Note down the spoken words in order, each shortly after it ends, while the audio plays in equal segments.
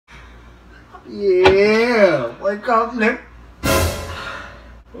Yeah, wake up, nigga.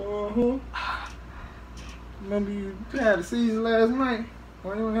 Remember you had a seizure last night?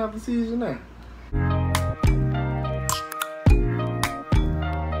 Why you don't have a seizure now?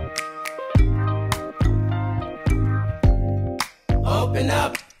 Open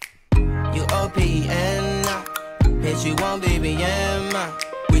up, you OPN. Bitch, you won't BBM.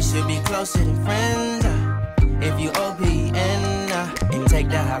 We should be closer than friends. If you OPN, and take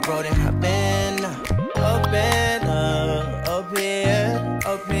the high road and hop in. Open up, OPN,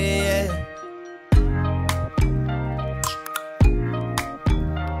 OPN.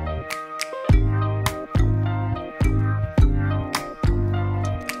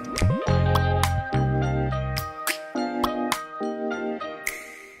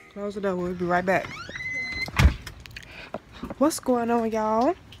 Close the door, we'll be right back. What's going on,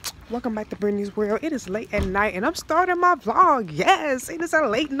 y'all? Welcome back to Brittany's World. It is late at night and I'm starting my vlog. Yes, it is a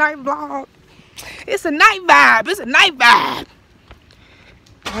late night vlog. It's a night vibe. It's a night vibe.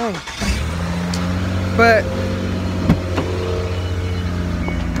 Oh. But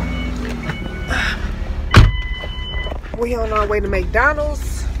we on our way to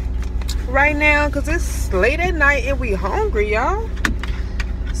McDonald's right now because it's late at night and we hungry, y'all.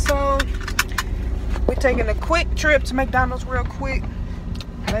 So we're taking a quick trip to McDonald's real quick.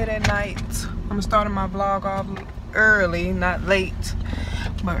 Late at night. I'm starting my vlog off early, not late,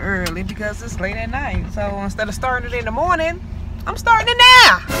 but early because it's late at night. So instead of starting it in the morning, I'm starting it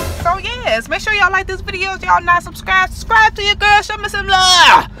now. So yes, make sure y'all like this video. If y'all not subscribed, subscribe to your girl. Show me some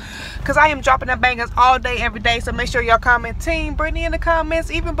love. Because I am dropping them bangers all day, every day. So make sure y'all comment Team Brittany in the comments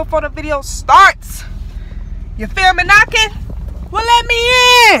even before the video starts. You feel me knocking? Well, let me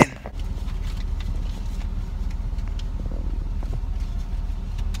in.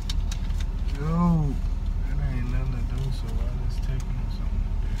 Yo, that ain't nothing to do, so why just taking them something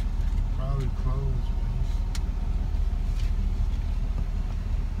to do? Probably closed, man.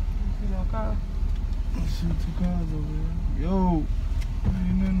 You know, car. I see two cars over there. Yo, there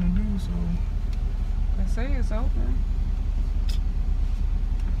ain't nothing to do, so. They say it's open.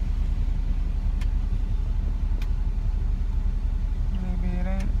 Maybe it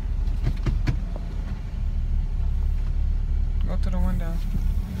ain't. Go to the window.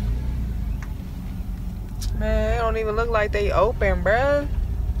 Man, it don't even look like they open, bruh.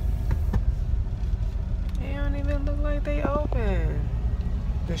 It don't even look like they open.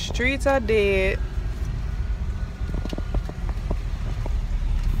 The streets are dead.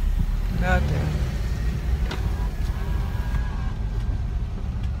 Nothing.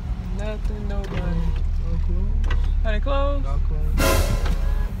 Nothing, nobody. Are they closed?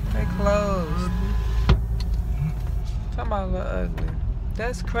 They closed. Talking about a little ugly.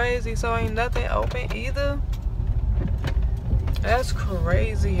 That's crazy. So ain't nothing open either? That's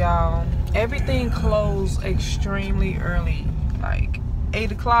crazy, y'all. Everything closed extremely early. Like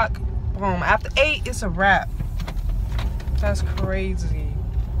 8 o'clock. Boom. After 8, it's a wrap. That's crazy.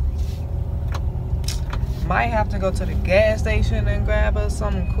 Might have to go to the gas station and grab us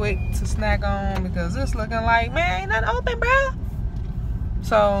something quick to snack on because it's looking like, man, ain't nothing open, bro.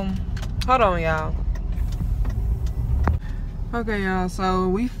 So, hold on, y'all. Okay, y'all, so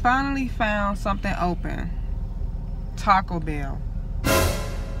we finally found something open. Taco Bell.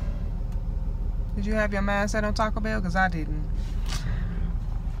 Did you have your mind set on Taco Bell? Because I didn't.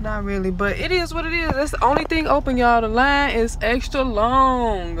 Not really, but it is what it is. That's the only thing open, y'all. The line is extra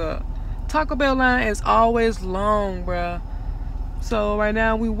long. Taco Bell line is always long, bruh. So right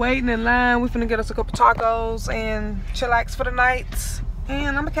now we waiting in line. We finna get us a couple tacos and chillax for the night.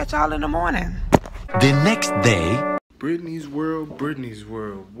 And I'm gonna catch y'all in the morning. The next day. Brittany's World, Brittany's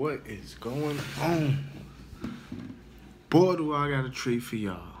World. What is going on? Boy, do I got a treat for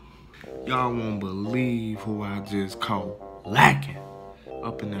y'all. Y'all won't believe who I just caught lacking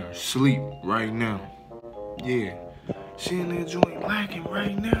up in there asleep right now. Yeah, she in that joint lacking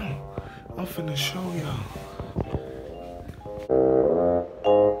right now. I'm finna show y'all.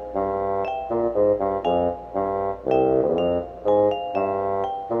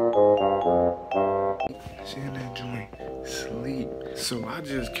 She in that joint sleep. So I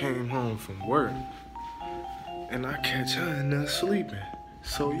just came home from work and I catch her in there sleeping.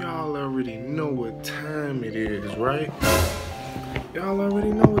 So y'all already know what time it is, right? Y'all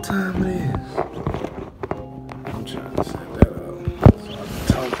already know what time it is. I'm trying to set that up so I can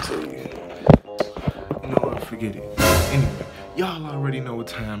talk to you. You know what? Forget it. Anyway, y'all already know what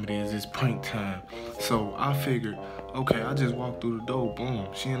time it is. It's prank time. So I figured, okay, I just walked through the door. Boom.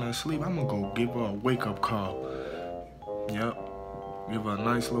 She in her sleep. I'm gonna go give her a wake-up call. Yep. Give her a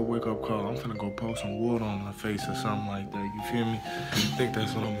nice little wake up call. I'm finna go pour some water on her face or something like that. You feel me? I think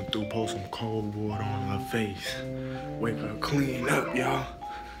that's what I'm gonna do. Pour some cold water on her face. Wake her clean up, y'all.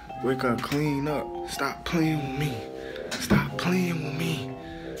 Wake her clean up. Stop playing with me. Stop playing with me.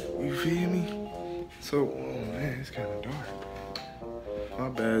 You feel me? So, oh man, it's kind of dark. My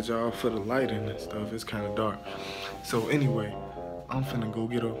bad, y'all, for the lighting and stuff. It's kind of dark. So anyway, I'm finna go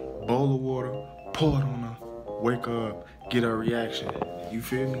get a bowl of water, pour it on her, wake her up, get her reaction. You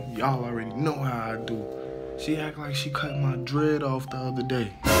feel me? Y'all already know how I do. She act like she cut my dread off the other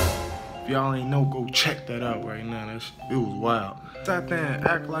day. If y'all ain't know, go check that out right now. It was wild. Sat there and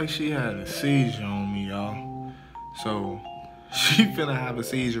act like she had a seizure on me, y'all. So she finna have a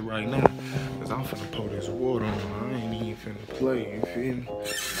seizure right now. Cause I'm finna pour this water on her. I ain't even finna play, you feel me? Like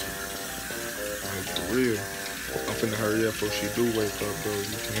for real. I'm finna hurry up before she do wake up though, you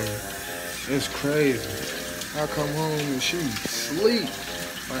feel me? It's crazy. I come home and she sleep.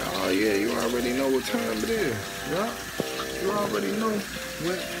 Like, oh yeah, you already know what time it is. Yeah, you already know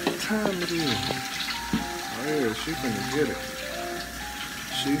what time it is. Oh yeah, she finna get it.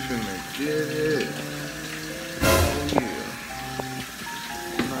 She finna get it. Oh yeah.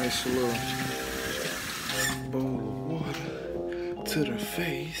 Nice little bowl of water to the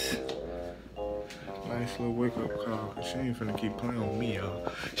face. Nice little wake up call. She ain't finna keep playing with me,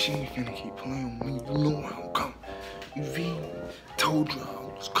 y'all. She ain't finna keep playing with me. You know I'm coming. You feel me? Told you I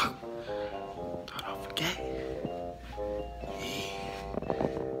was coming. Thought I forget. Yeah.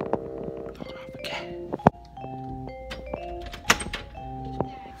 Thought I forget.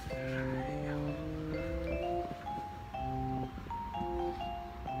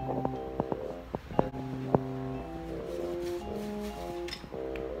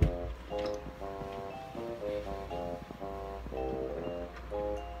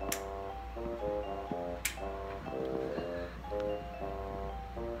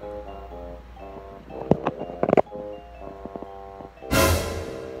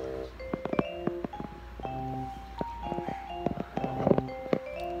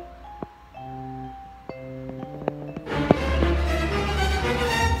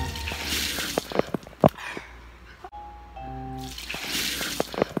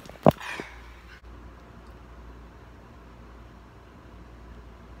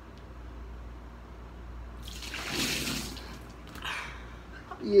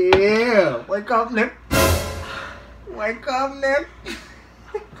 Yeah, wake up, Nick. Wake up, Nick.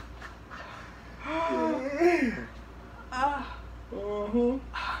 Yeah.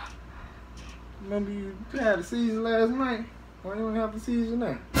 Remember you had a seizure last night? Why you don't have a seizure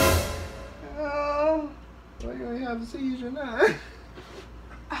now? Why you don't have a seizure now?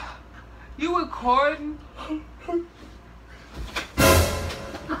 You recording?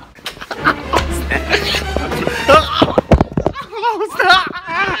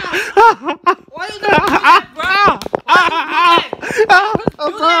 Why you doing that, bro? Why you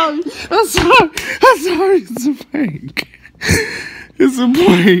doing that? I'm sorry. It's a prank. It's a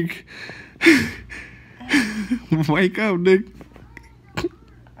prank. Wake up, Nick.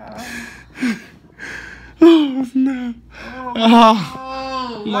 Oh, snap.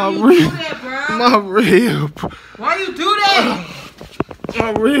 Why you do that, bro? My rib. Why you do that?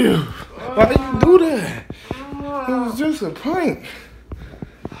 My rib. Why you do that? It was just a prank.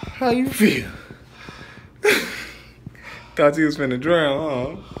 How you feel? Thought you was finna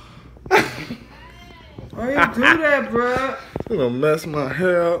drown, huh? Why you do that, bro? You gonna mess my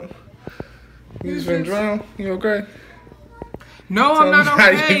hair up. You just finna drown? You okay? No, I'm not How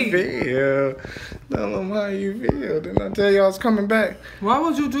okay. you feel? Tell them how you feel. Didn't I tell you I was coming back? Why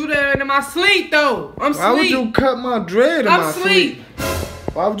would you do that in my sleep, though? I'm Why would you cut my dread in my sleep?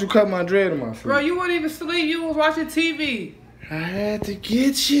 Why would you cut my dread in my sleep? Bro, you weren't even asleep. You was watching TV. I had to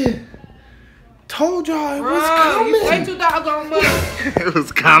get you. Told y'all it Bro, was coming. you way too doggone much. It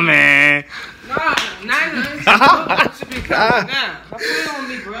was coming. Nah, it should be coming now. Stop playing on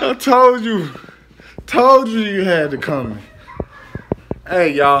me, bro. I told you. Told you you had to come.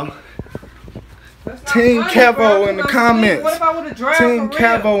 Hey, y'all. Team Kevo in the comments. What if I would've drowned Team for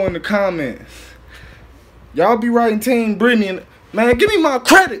real? Kevo in the comments. Y'all be writing Team Brittany. Man, give me my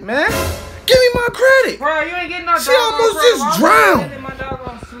credit, man. Give me my credit. Bro, you ain't getting no She almost just drowned. My dog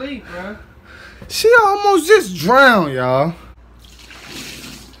on sleep, bro. She almost just drowned, y'all.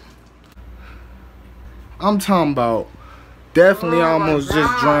 I'm talking about definitely almost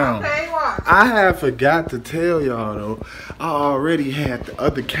just drowned. Okay, watch. I had forgot to tell y'all though. I already had the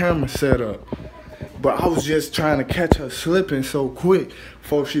other camera set up. But I was just trying to catch her slipping so quick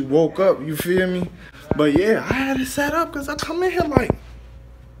before she woke up, you feel me? But yeah, I had it set up because I come in here like,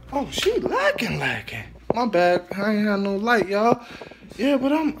 oh, she lacking. My bad. I ain't had no light, y'all. Yeah,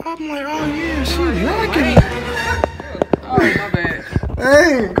 but I'm like, oh yeah, she liking it. Oh, my bad.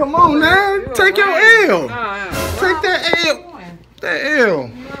 Hey, come on now. Take your L. Take that L. That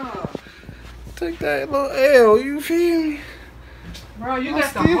L. Take that little L. You feel me? Bro, you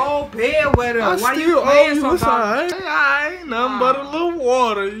got the whole bed wet up. Why you playing so hard? I ain't nothing but a little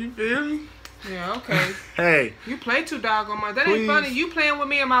water. You feel me? Yeah, okay. Hey. You play too doggone much. That Please. ain't funny. You playing with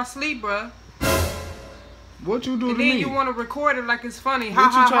me in my sleep, bro. What you do And to then me? you want to record it like it's funny. What Ha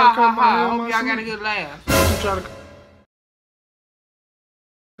you ha try ha to cut ha my hair ha. in Hope my y'all got a sleep? good laugh. You try to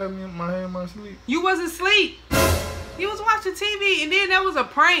cut me my hair in my sleep. You wasn't asleep. You was watching TV, and then that was a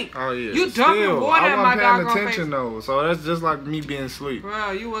prank. Oh yeah. You dumping water in my I wasn't doggone paying attention face. though, so that's just like me being asleep.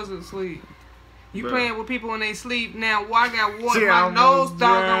 Bro, you wasn't asleep. You Bruh. playing with people when they sleep. Now, why I got water? See, My I nose almost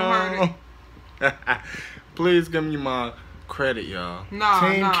doggone hurt. Please give me my credit, y'all. Nah,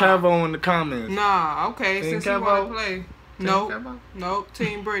 Team nah. Cavo in the comments. Nah, okay. Team Since you Cavo? want to play. Team Nope. Cavo? Nope.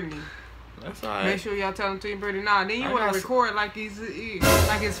 Team Brittany. That's alright. Make sure y'all tell them Team Brittany. Nah, then you I want got to record like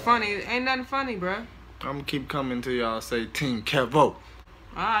it's funny. Ain't nothing funny, bruh. I'm gonna keep coming till y'all say Team Cavo.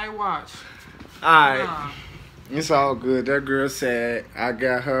 Alright, watch. Alright. Nah. It's all good. That girl said I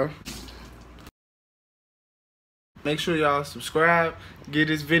got her. Make sure y'all subscribe. Give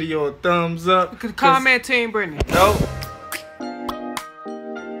this video a thumbs up. Comment Team Brittany. Nope.